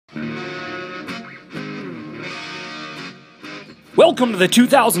Welcome to the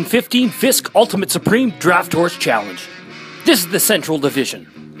 2015 Fiske Ultimate Supreme Draft Horse Challenge. This is the Central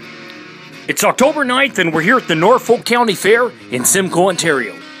Division. It's October 9th and we're here at the Norfolk County Fair in Simcoe,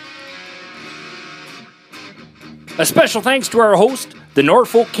 Ontario. A special thanks to our host, the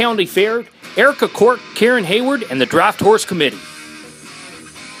Norfolk County Fair, Erica Cork, Karen Hayward, and the Draft Horse Committee.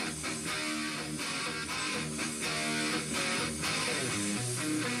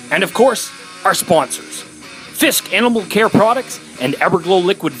 And of course, our sponsors, Fiske Animal Care Products and Eberglo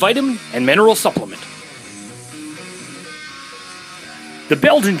Liquid Vitamin and Mineral Supplement. The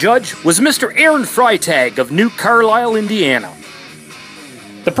Belgian judge was Mr. Aaron Freitag of New Carlisle, Indiana.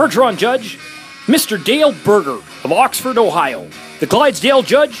 The Percheron judge, Mr. Dale Berger of Oxford, Ohio. The Clydesdale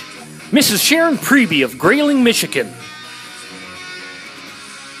judge, Mrs. Sharon Preby of Grayling, Michigan.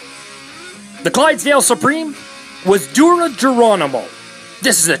 The Clydesdale Supreme was Dura Geronimo.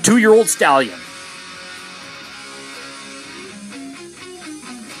 This is a 2-year-old stallion.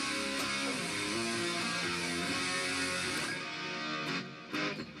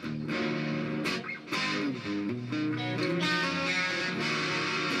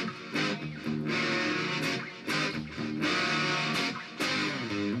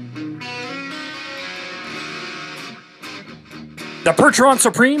 The Percheron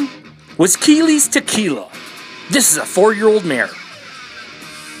Supreme was Keely's Tequila. This is a 4-year-old mare.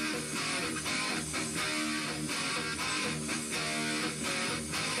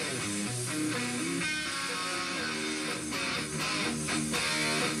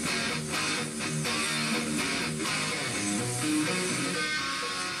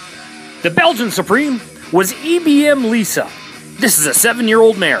 The Belgian Supreme was EBM Lisa. This is a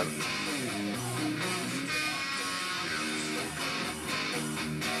 7-year-old mare.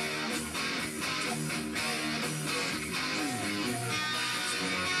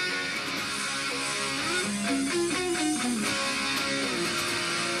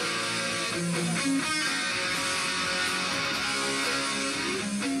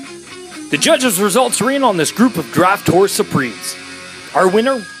 The judges' results are in on this group of Draft Horse Supremes. Our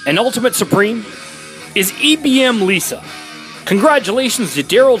winner, and Ultimate Supreme, is EBM Lisa. Congratulations to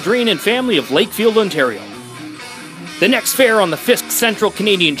Daryl Drain and family of Lakefield, Ontario. The next fair on the Fiske Central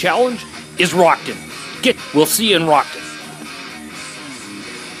Canadian Challenge is Rockton. We'll see you in Rockton.